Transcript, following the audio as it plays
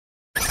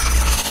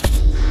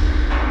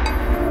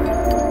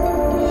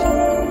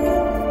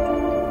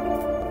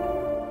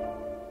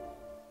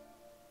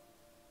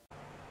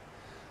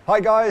Hi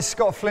guys,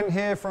 Scott Flint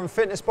here from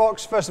Fitness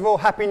Boxx. First of all,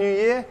 Happy New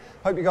Year.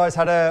 Hope you guys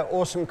had an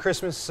awesome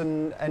Christmas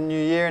and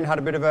New Year and had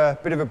a bit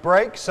of a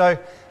break. So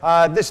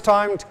this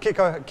time to kick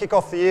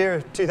off the year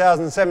of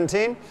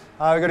 2017, we've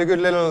got a good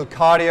little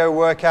cardio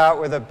workout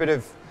with a bit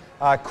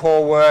of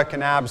core work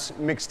and abs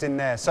mixed in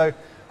there. So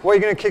what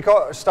you're going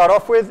to start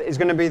off with is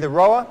going to be the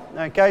rower.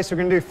 Okay, so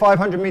we're going to do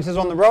 500 meters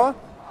on the rower.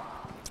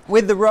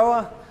 With the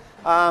rower,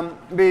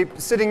 be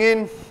sitting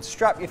in,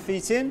 strap your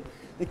feet in.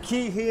 The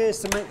key here is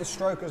to make the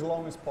stroke as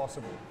long as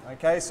possible.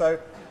 Okay, so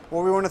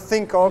what we want to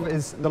think of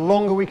is the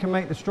longer we can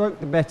make the stroke,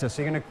 the better.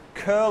 So you're going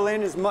to curl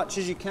in as much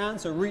as you can,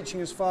 so reaching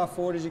as far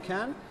forward as you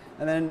can,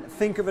 and then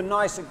think of a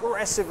nice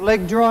aggressive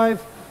leg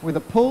drive with a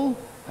pull,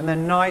 and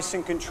then nice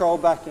and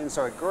controlled back in.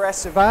 So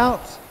aggressive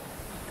out,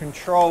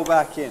 control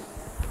back in.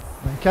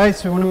 Okay,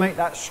 so we want to make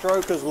that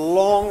stroke as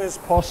long as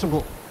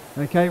possible.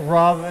 Okay,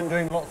 rather than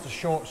doing lots of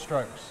short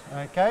strokes.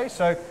 Okay,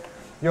 so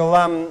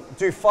you'll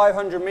do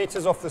 500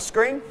 meters off the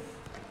screen.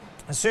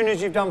 As soon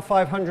as you've done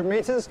 500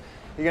 meters,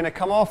 you're going to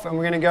come off and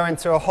we're going to go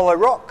into a hollow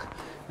rock.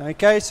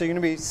 Okay, so you're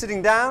going to be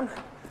sitting down.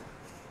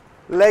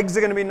 Legs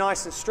are going to be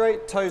nice and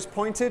straight, toes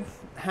pointed,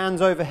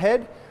 hands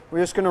overhead.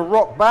 We're just going to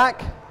rock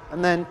back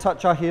and then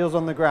touch our heels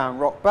on the ground.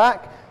 Rock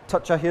back,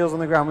 touch our heels on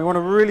the ground. We want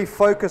to really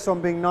focus on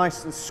being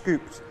nice and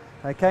scooped.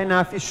 Okay,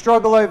 now if you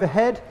struggle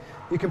overhead,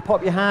 you can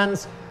pop your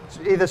hands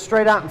either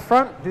straight out in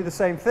front, do the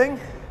same thing,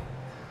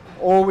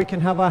 or we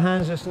can have our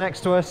hands just next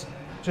to us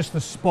just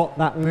to spot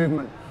that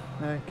movement.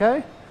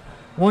 Okay,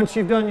 once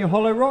you've done your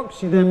hollow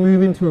rocks, you then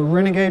move into a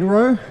renegade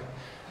row.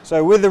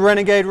 So with the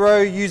renegade row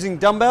using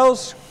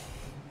dumbbells,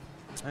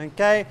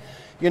 okay,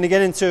 you're going to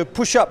get into a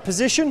push-up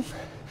position,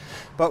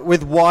 but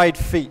with wide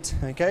feet.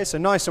 Okay, so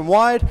nice and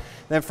wide.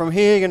 Then from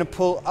here, you're going to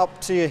pull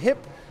up to your hip,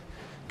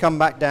 come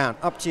back down,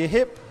 up to your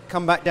hip,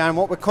 come back down.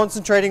 What we're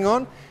concentrating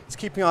on is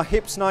keeping our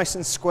hips nice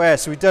and square,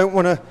 so we don't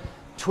want to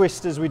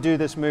twist as we do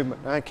this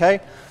movement.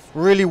 Okay,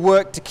 really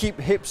work to keep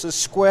hips as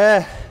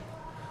square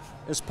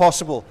as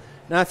possible.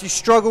 Now if you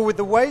struggle with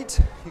the weight,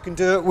 you can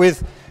do it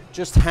with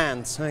just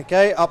hands,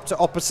 okay, up to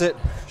opposite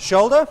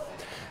shoulder.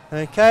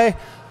 Okay,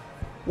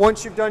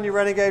 once you've done your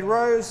renegade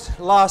rows,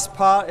 last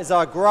part is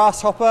our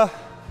grasshopper.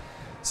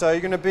 So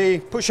you're going to be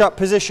push-up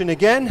position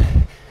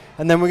again,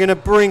 and then we're going to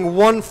bring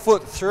one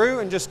foot through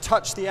and just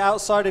touch the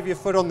outside of your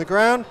foot on the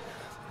ground,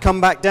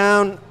 come back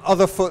down,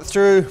 other foot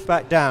through,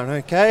 back down,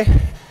 okay?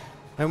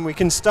 And we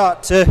can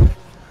start to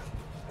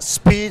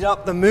speed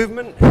up the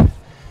movement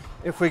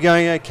if we're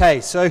going okay.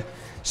 So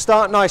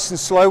start nice and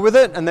slow with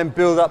it and then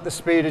build up the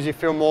speed as you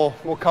feel more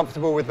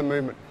comfortable with the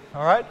movement.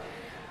 All right,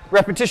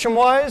 repetition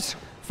wise,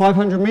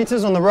 500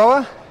 meters on the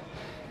rower,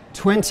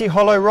 20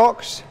 hollow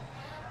rocks,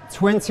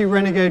 20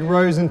 renegade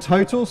rows in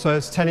total, so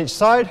it's 10 each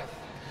side.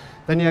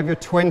 Then you have your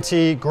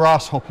 20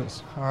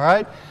 grasshoppers. All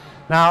right,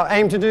 now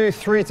aim to do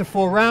 3 to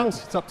 4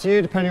 rounds. It's up to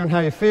you depending on how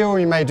you feel.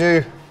 You may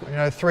do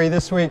 3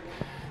 this week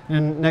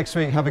and next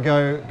week have a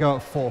go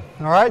at 4.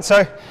 All right,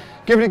 so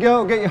give it a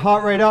go, get your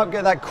heart rate up,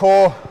 get that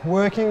core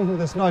working with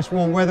this nice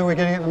warm weather we're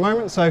getting at the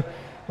moment, so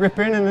rip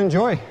in and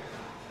enjoy.